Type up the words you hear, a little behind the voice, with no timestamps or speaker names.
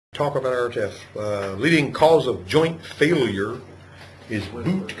Talk about RTF. Leading cause of joint failure is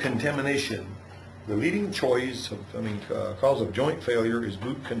boot contamination. The leading cause of joint failure is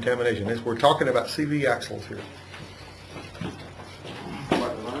boot contamination. We're talking about CV axles here.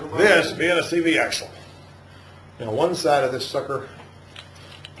 This being a CV axle. Now one side of this sucker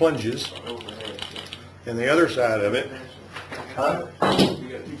plunges, and the other side of it,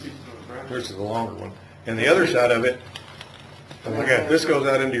 this is the longer one, and the other side of it, look at it, this goes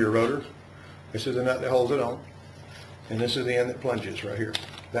out into your rotor. This is the nut that holds it on, and this is the end that plunges right here.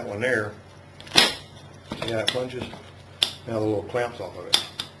 That one there, see how it plunges? Now the little clamps off of it.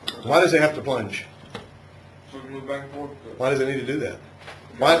 Why does it have to plunge? Why does it need to do that?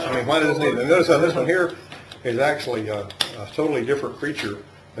 Why does it need to? Notice how this one here is actually a totally different creature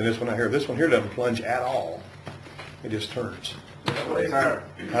than this one out here. This one here doesn't plunge at all. It just turns.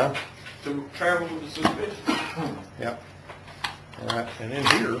 Huh? To travel with the suspension. Yep. All right, and in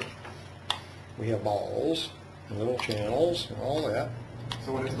here we have balls and little channels and all that.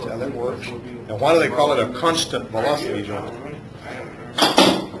 So that's how that works. Now, why do they call it a constant velocity joint?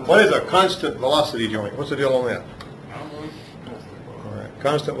 What is a constant velocity joint? What's the deal on that? All right,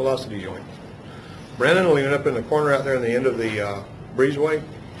 constant velocity joint. Brandon will even up in the corner out there in the end of the breezeway.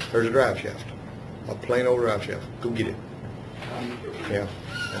 There's a drive shaft, a plain old drive shaft. Go get it. Yeah.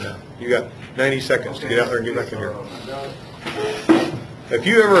 And, you got 90 seconds to get out there and get back in here. If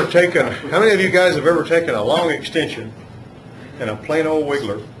you ever taken, how many of you guys have ever taken a long extension and a plain old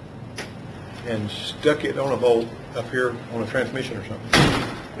wiggler and stuck it on a bolt up here on a transmission or something?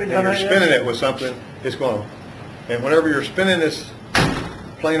 And you're spinning it with something, it's going to, and whenever you're spinning this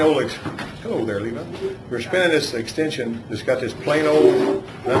plain old, hello there, Levi. You're spinning this extension that's got this plain old,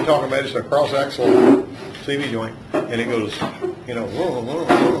 and I'm talking about just a cross axle CV joint, and it goes, you know, whoa, whoa,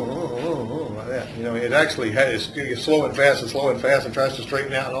 whoa, whoa, whoa, like that. You know, it actually gets slow and fast and tries to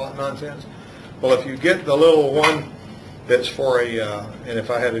straighten out and all that nonsense. Well, if you get the little one that's for a, and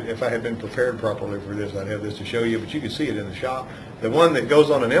if I had been prepared properly for this, I'd have this to show you, but you can see it in the shop. The one that goes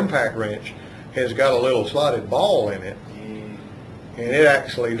on an impact wrench has got a little slotted ball in it, and it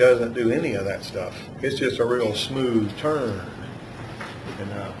actually doesn't do any of that stuff. It's just a real smooth turn.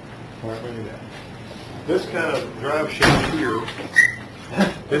 And all right, look at that. This kind of drive shaft here,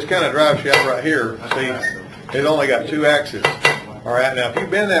 this kind of drive shaft right here, see, it's only got two axes. All right, now if you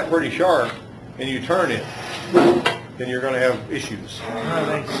bend that pretty sharp and you turn it, then you're going to have issues. One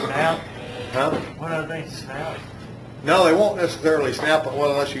of these snap? Huh? One of these snap? No, they won't necessarily snap it.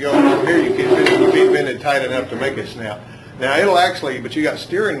 Well, unless you go over here, you can't bend it tight enough to make it snap. Now it'll actually, but you got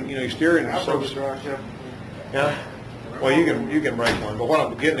steering, you know, steering. Yeah. Well, you can break one, but what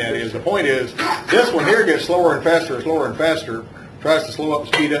I'm getting at is, the point is, this one here gets slower and faster and slower and faster, tries to slow up,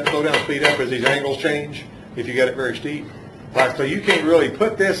 speed up, slow down, speed up as these angles change, if you get it very steep. Right, so you can't really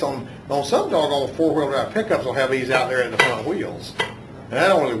put this on some doggone four-wheel drive pickups will have these out there in the front wheels. And that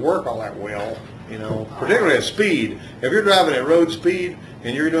don't really work all that well, you know, particularly at speed. If you're driving at road speed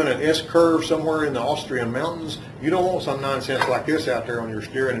and you're doing an S-curve somewhere in the Austrian mountains, you don't want some nonsense like this out there on your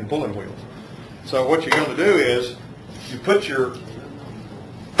steering and pulling wheels. So what you're going to do is, you put your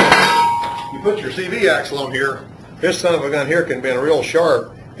CV axle on here. This son of a gun here can bend real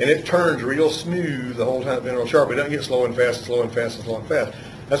sharp, and it turns real smooth the whole time it's been real sharp. It doesn't get slow and fast and slow and fast and slow and fast.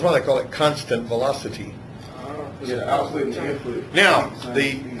 That's why they call it constant velocity. Now,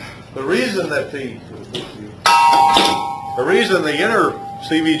 the reason that the inner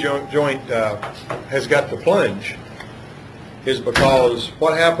CV joint has got the plunge is because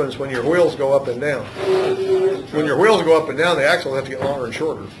what happens when your wheels go up and down? When your wheels go up and down, the axle has to get longer and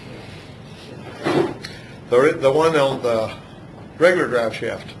shorter. The one on the regular drive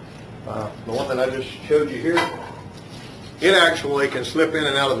shaft, the one that I just showed you here, it actually can slip in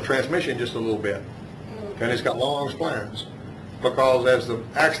and out of the transmission just a little bit. And it's got long splines. Because as the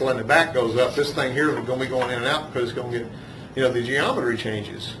axle in the back goes up, this thing here is going to be going in and out because it's going to get, you know, the geometry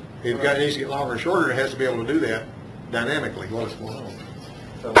changes. It needs to get longer and shorter, and it has to be able to do that dynamically while it's going on.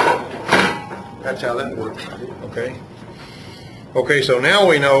 So that's how that works. Okay. Okay, so now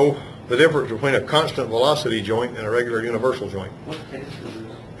we know the difference between a constant velocity joint and a regular universal joint.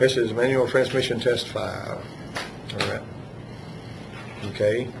 This is manual transmission test 5. All right.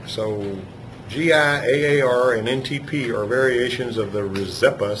 Okay, so GI, AAR, and NTP are variations of the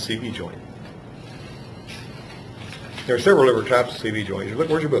Rizepa CV joint. There are several different types of CV joints. Look,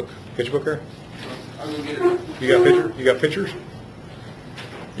 where's your book? Get your book there? You got pictures? You got pictures?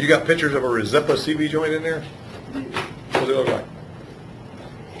 You got pictures of a Rizepa CV joint in there? What does it look like?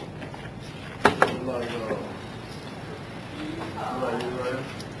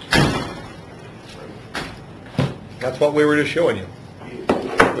 That's what we were just showing you.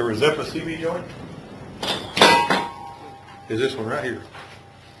 the Rezepa CV joint is this one right here.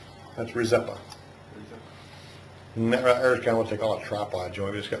 That's Rezepa. And that right there is kind of what they call a tripod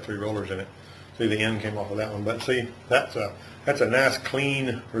joint. It's got 3 rollers in it. See, the end came off of that one. But see, that's a nice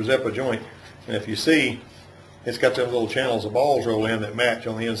clean Rezepa joint. And if you see, it's got them little channels of balls roll in that match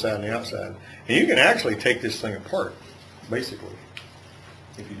on the inside and the outside. And you can actually take this thing apart, basically,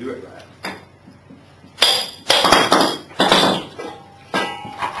 if you do it right.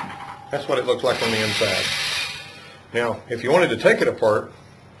 That's what it looks like on the inside. Now, if you wanted to take it apart,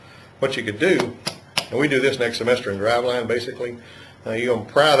 what you could do, and we do this next semester in driveline, basically, you're going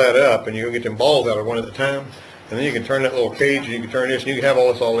to pry that up, and you're going to get them balls out of one at a time, and then you can turn that little cage, and you can turn this, and you can have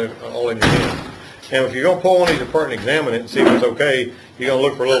all this all in your hand. And if you're going to pull one of these apart and examine it and see if it's okay, you're going to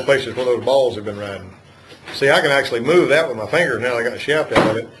look for little places where those balls have been riding. See, I can actually move that with my fingers now that I got the shaft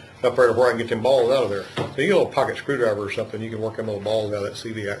out of it, up there to where I can get them balls out of there. So you get a little pocket screwdriver or something, you can work them little balls out of that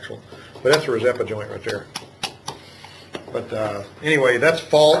CV axle. But that's a Rezepa joint right there. But anyway, that's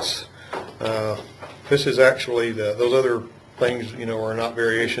false. This is actually those other things, you know, are not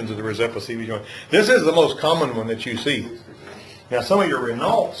variations of the Rezepa CV joint. This is the most common one that you see. Now, some of your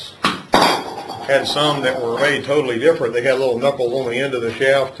Renaults had some that were made totally different. They had little knuckles on the end of the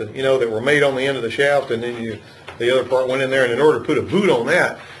shaft, you know, that were made on the end of the shaft, and then the other part went in there. And in order to put a boot on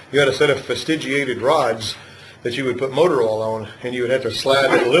that, you had a set of fastigiated rods that you would put motor oil on, and you would have to slide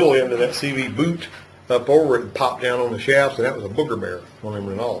that little end of that CV boot up over it and pop down on the shafts, and that was a booger bear on them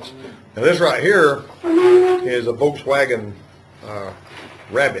Renaults. Now this right here is a Volkswagen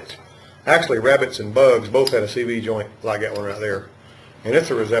Rabbit. Actually, Rabbits and Bugs both had a CV joint like that one right there, and it's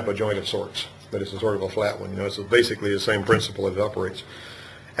a Rezepa joint of sorts, but it's a sort of a flat one. You know, it's basically the same principle as it operates.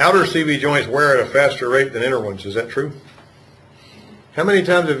 Outer CV joints wear at a faster rate than inner ones. Is that true? How many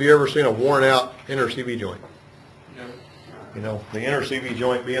times have you ever seen a worn out inner CV joint? No. You know, the inner CV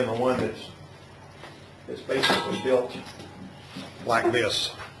joint being the one that's basically built like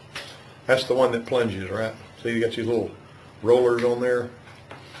this. That's the one that plunges, right? See, you got these little rollers on there,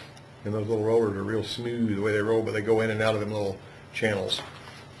 and those little rollers are real smooth the way they roll, but they go in and out of them little channels.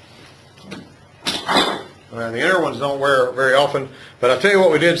 The inner ones don't wear very often, but I'll tell you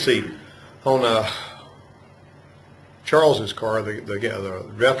what we did see on Charles's car.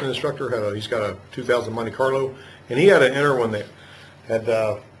 The drafting instructor he's got a 2000 Monte Carlo, and he had an inner one that had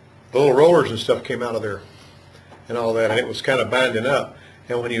the little rollers and stuff came out of there and all that, and it was kind of binding up.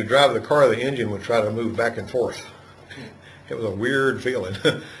 And when you drive the car, the engine would try to move back and forth. It was a weird feeling.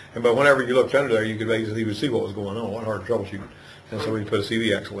 But whenever you looked under there, you could basically see what was going on. It wasn't hard to troubleshoot. And so we put a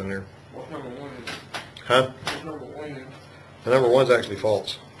CV axle in there. What number 1 is it? Huh? What number 1 is it? The number 1's actually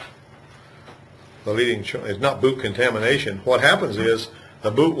false. The leading is not boot contamination. What happens is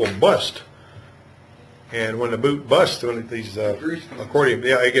the boot will bust. And when the boot busts, when these accordion,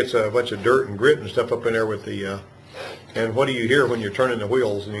 it gets a bunch of dirt and grit and stuff up in there with the. And what do you hear when you're turning the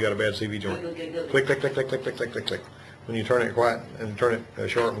wheels and you got a bad CV joint? Click, click, click, click, click, click, click, click, click. When you turn it quiet and turn it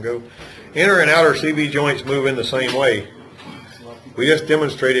sharp and go. Inner and outer CV joints move in the same way. We just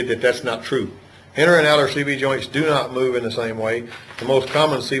demonstrated that that's not true. Inner and outer CV joints do not move in the same way. The most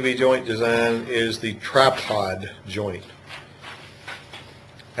common CV joint design is the tripod joint.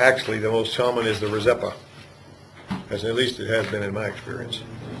 Actually, the most common is the Rezepa, as at least it has been in my experience.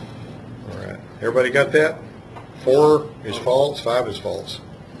 All right, everybody got that? 4 is false, 5 is false.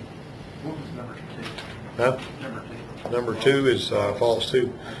 What was number 2? Huh? Number 2. Number 2 is false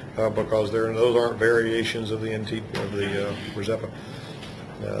too, because those aren't variations of the Rezepa.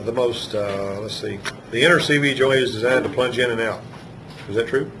 The most, let's see, the inner CV joint is designed to plunge in and out. Is that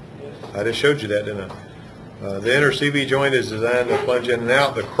true? Yes. I just showed you that, didn't I? The inner CV joint is designed to plunge in and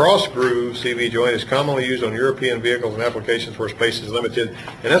out. The cross groove CV joint is commonly used on European vehicles and applications where space is limited,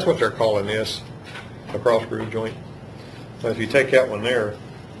 and that's what they're calling this, a cross groove joint. So if you take that one there,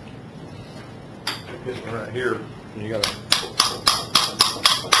 this one right here, and you gotta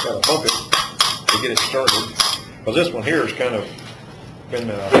bump it to get it started, because this one here has kind of been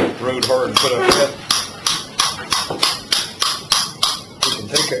rode hard and put up that. You can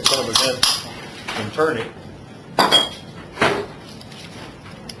take that son of a gun and turn it.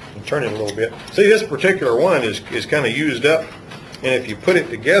 And turn it a little bit. See, this particular one is kind of used up, and if you put it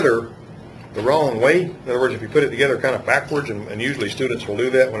together the wrong way, in other words, if you put it together kind of backwards, and usually students will do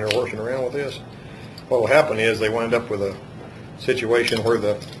that when they're working around with this, what will happen is they wind up with a situation where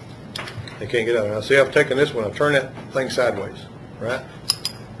they can't get out. Now, see, I've taken this one, I've turned that thing sideways, right?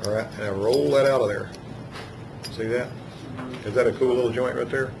 All right, and I roll that out of there. See that? Is that a cool little joint right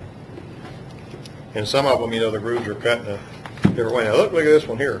there? And some of them, you know, the grooves are cut in a different way. Now look at this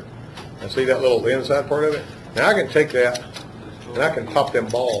one here. And see that little inside part of it? Now I can take that And I can pop them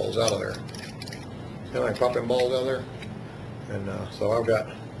balls out of there. And I can pop them balls out of there. And so I've got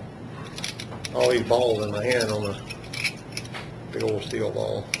all these balls in my hand on the big old steel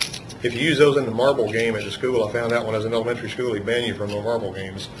ball. If you use those in the marble game at the school, I found out when I was in elementary school, they ban you from the marble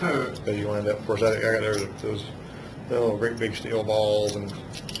games. Because you wind up, of course, I got those great big steel balls, and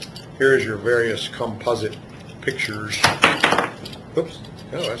here's your various composite pictures. Oops.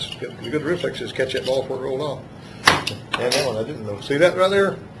 Oh, that's good. The good reflex is catch that ball before it rolled off. And that one I didn't know. See that right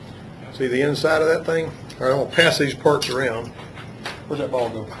there? See the inside of that thing? All right, I'm going to pass these parts around. Where's that ball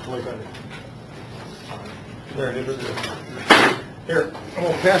go? Let me find it. There it is. Here, I'm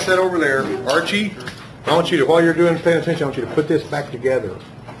going to pass that over there. Archie, I want you to, while you're paying attention, I want you to put this back together.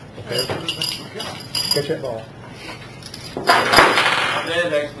 Okay? Catch that ball. My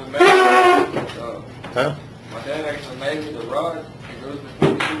dad actually made Huh? my dad actually made me the rod that goes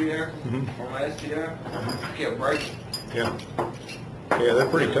between the CBR on my SDR. I kept breaking. Yeah. Yeah, they're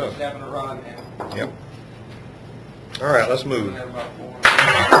pretty tough. Snapping the rod now. Yep. All right, let's move. I had about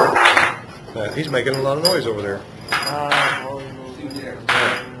 400. He's making a lot of noise over there. CBR.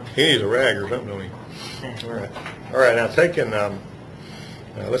 He needs a rag or something, don't he? All right. All right, now taking,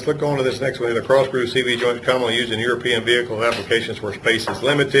 let's look on to this next one. The cross groove CV joint is commonly used in European vehicles and applications where space is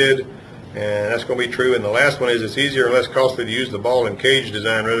limited. And that's going to be true. And the last one is it's easier and less costly to use the ball and cage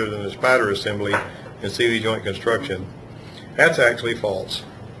design rather than the spider assembly in CV joint construction. That's actually false.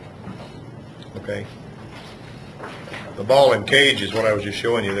 Okay. The ball and cage is what I was just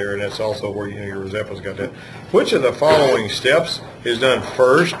showing you there, and that's also where your Rozeppa's got that. Which of the following steps is done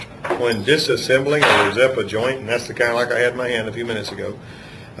first when disassembling a Rozeppa joint? And that's the kind like I had in my hand a few minutes ago.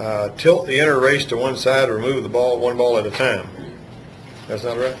 Tilt the inner race to one side, remove the ball one ball at a time. That's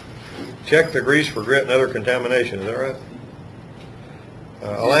not right. Check the grease for grit and other contamination. Is that right?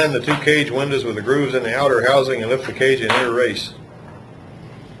 Align the two cage windows with the grooves in the outer housing and lift the cage and inner race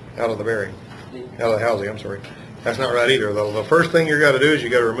out of the bearing. Out of the housing, I'm sorry. That's not right either. The first thing you got to do is you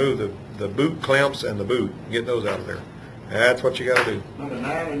got to remove the boot clamps and the boot. Get those out of there. That's what you got to do. Number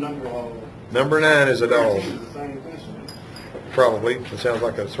 9 or number Number 9 is a dog. the same thing. Probably. It sounds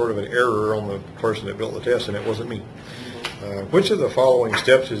like a sort of an error on the person that built the test, and it wasn't me. Which of the following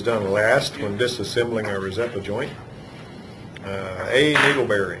steps is done last when disassembling a Rozeppa joint? A, needle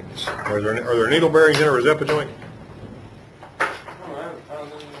bearings. Are there needle bearings in a Rozeppa joint?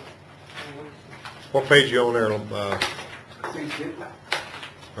 What page are you on there?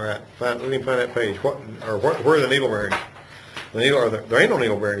 All right, let me find that page. Where are the needle bearings? There ain't no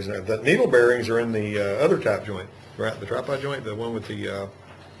needle bearings there. The needle bearings are in the other type joint, right? The tripod joint, the one with the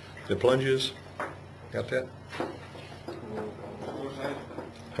plunges. Got that?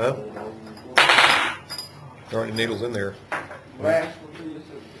 Huh? There aren't any needles in there.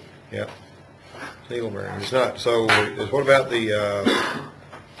 Yeah. Needle bearings. It's not. So, what about the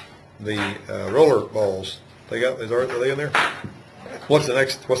roller balls? Are they in there? What's the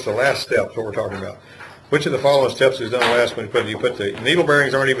last step? That's what we're talking about. Which of the following steps is done last when you put the needle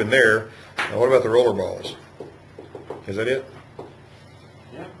bearings aren't even there? What about the roller balls? Is that it?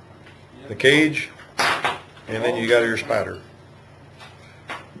 Yeah. The cage, and then you got your spider.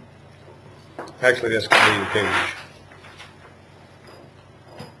 Actually, that's going to be the cage.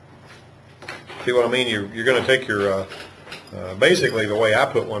 See what I mean? You're going to take your, basically the way I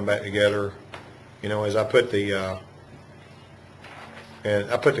put one back together, is I put the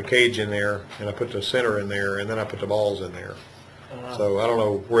cage in there, and I put the center in there, and then I put the balls in there. So I don't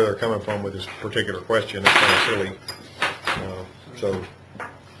know where they're coming from with this particular question. It's kind of silly.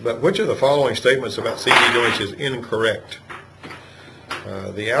 But which of the following statements about CV joints is incorrect?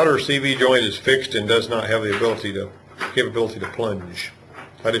 The outer CV joint is fixed and does not have the capability to plunge.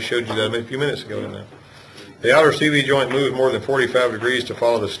 I just showed you that a few minutes ago, didn't I? The outer CV joint moves more than 45 degrees to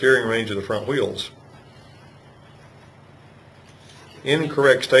follow the steering range of the front wheels.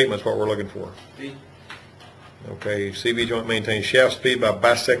 Incorrect statement is what we're looking for. Okay, CV joint maintains shaft speed by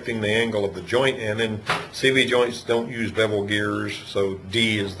bisecting the angle of the joint, and then CV joints don't use bevel gears, so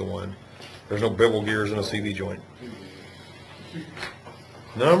D is the one. There's no bevel gears in a CV joint.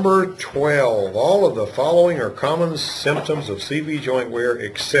 Number 12, all of the following are common symptoms of CV joint wear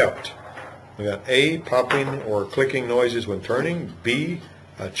except, we got A, popping or clicking noises when turning, B,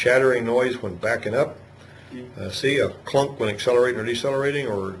 a chattering noise when backing up, C, a clunk when accelerating or decelerating,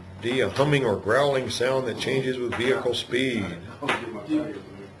 or D, a humming or growling sound that changes with vehicle speed.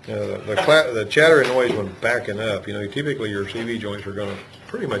 The chattering noise when backing up, typically your CV joints are going to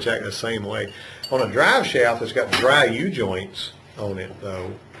pretty much act the same way. On a drive shaft that's got dry U-joints on it,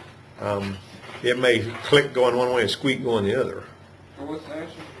 though, it may click going one way and squeak going the other.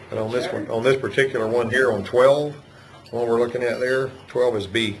 But on this particular one here on 12, one we're looking at there. 12 is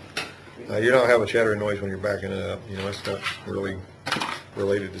B. You don't have a chattering noise when you're backing it up. You know, that's not really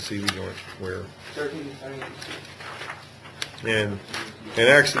related to CV joint wear. 13 is same. And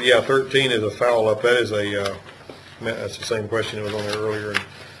actually, yeah, 13 is a foul up. That is a that's the same question that was on there earlier, and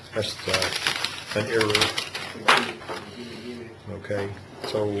that's an error. Okay,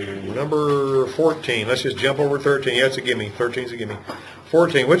 so number 14. Let's just jump over 13. Yeah, it's a gimme. 13 is a gimme.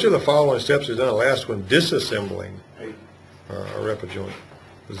 14. Which of the following steps is done the last when disassembling a rep joint?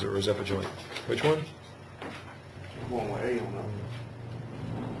 Is there a Zeppa joint? Which one?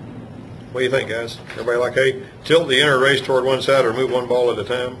 What do you think, guys? Everybody like A? Tilt the inner race toward one side or move one ball at a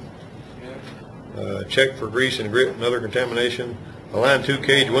time. Check for grease and grit and other contamination. Align two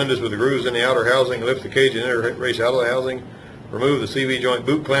cage windows with the grooves in the outer housing. Lift the cage and inner race out of the housing. Remove the CV joint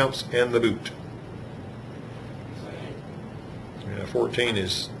boot clamps and the boot. 14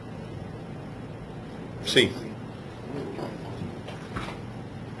 is C.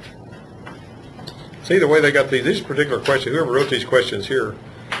 See the way they got these particular questions, whoever wrote these questions here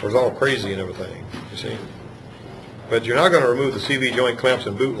was all crazy and everything, you see. But you're not going to remove the CV joint clamps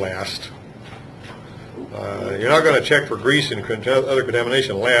and boot last. You're not going to check for grease and other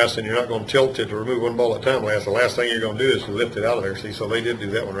contamination last, and you're not going to tilt it to remove one ball at a time last. The last thing you're going to do is to lift it out of there, see, so they did do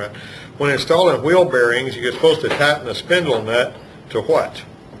that one right. When installing wheel bearings, you're supposed to tighten a spindle nut to what?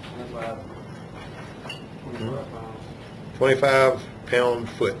 25 pound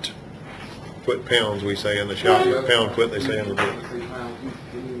foot. Foot pounds we say in the shop. Pound foot they say in the book.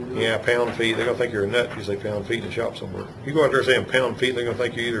 Yeah, pound feet. They're going to think you're a nut if you say pound feet in the shop somewhere. You go out there saying pound feet, they're going to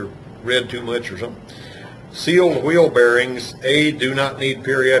think you either read too much or something. Sealed wheel bearings, A, do not need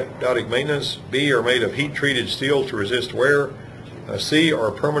periodic maintenance. B, are made of heat-treated steel to resist wear. C,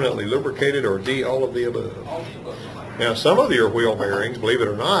 are permanently lubricated. Or D, all of the above. Now, some of your wheel bearings, believe it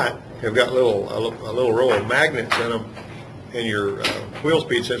or not, have got a little row of magnets in them, and your wheel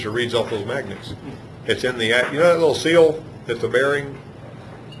speed sensor reads off those magnets. It's in the, you know that little seal that the bearing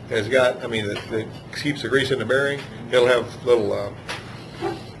has got, I mean, that keeps the grease in the bearing? It'll have little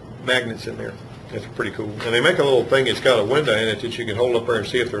magnets in there. It's pretty cool. And they make a little thing, it's got a window in it that you can hold up there and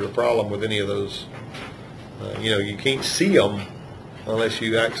see if there's a problem with any of those. You know, you can't see them unless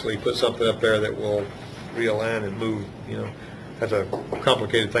you actually put something up there that will realign and move, you know. That's a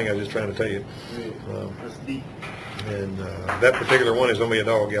complicated thing I was just trying to tell you. That's deep. And that particular one is going to be a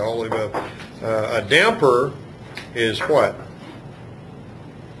dog, yeah, all the way above. A damper is what?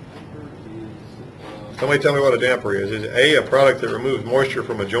 Somebody tell me what a damper is. Is it A, a product that removes moisture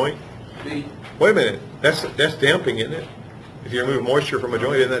from a joint? B. Wait a minute, that's damping, isn't it? If you remove moisture from a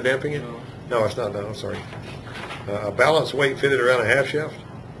joint, isn't that damping it? No, it's not. No, I'm sorry. A balanced weight fitted around a half shaft.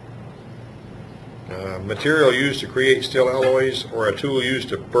 Material used to create steel alloys, or a tool used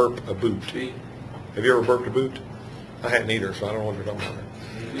to burp a boot. B. Have you ever burped a boot? I hadn't either, so I don't know what you're talking about.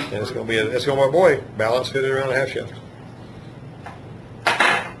 And it's going to be a boy, balance fitted around a half shaft.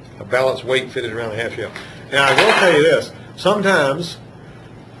 A balanced weight fitted around a half shaft. Now I will tell you this: sometimes,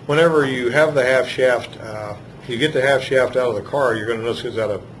 whenever you have the half shaft, you get the half shaft out of the car, you're going to notice it's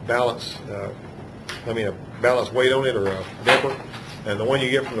got a balance, a balanced weight on it, or a damper. And the one you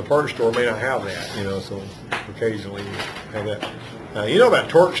get from the parts store may not have that, you know. So occasionally you have that. You know about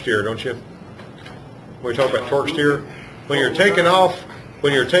torque steer, don't you? When we talk about torque steer, when you're taking off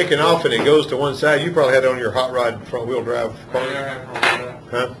and it goes to one side, you probably had it on your hot rod front wheel drive car.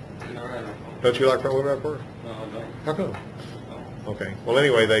 Huh? Don't you like front wheel drive cars? No, I don't. How come? Okay. Well,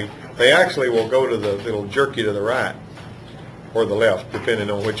 anyway, they actually will go to it'll jerk you to the right or the left,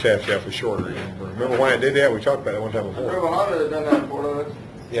 depending on which half shaft is shorter. Remember why I did that? We talked about it one time before. Done that before.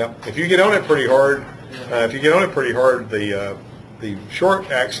 Yeah. If you get on it pretty hard, the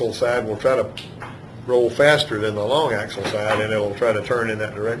short axle side will try to roll faster than the long axle side, and it'll try to turn in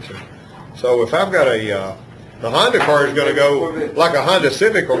that direction. So if I've got the Honda car is going to go, like a Honda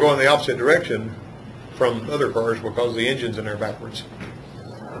Civic will go in the opposite direction from other cars because the engine's in there backwards.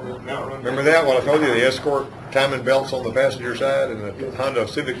 Remember that? Well, I told you the Escort timing belts on the passenger side and the Honda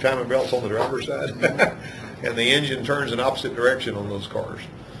Civic timing belts on the driver's side. And the engine turns in opposite direction on those cars.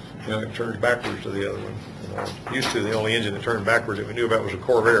 You know, it turns backwards to the other one. Used to, the only engine that turned backwards that we knew about was a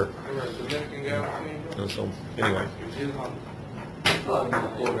Corvair. And so, anyway.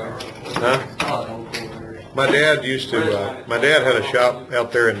 Huh? My dad had a shop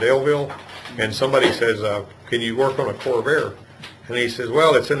out there in Daleville, and somebody says, can you work on a Corvair? And he says,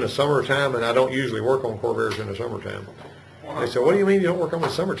 well, it's in the summertime, and I don't usually work on Corvairs in the summertime. They said, what do you mean you don't work on the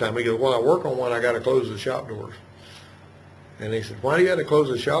summertime? He goes, well, I work on one, I got to close the shop doors. And he said, why do you have to close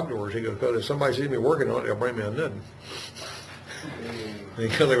the shop doors? He goes, because if somebody sees me working on it, they'll bring me a nothing.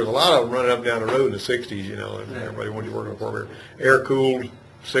 Because there was a lot of them running up and down the road in the 60s, you know, and everybody wanted to work on a Corvair. Air-cooled,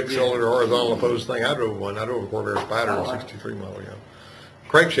 6-cylinder horizontal opposed thing. I drove one. I drove a Corvair Spider, a 63 model, you know.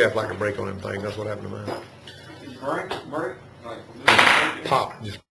 Crankshaft like a brake on them thing. That's what happened to mine. Brake, like, Pop, just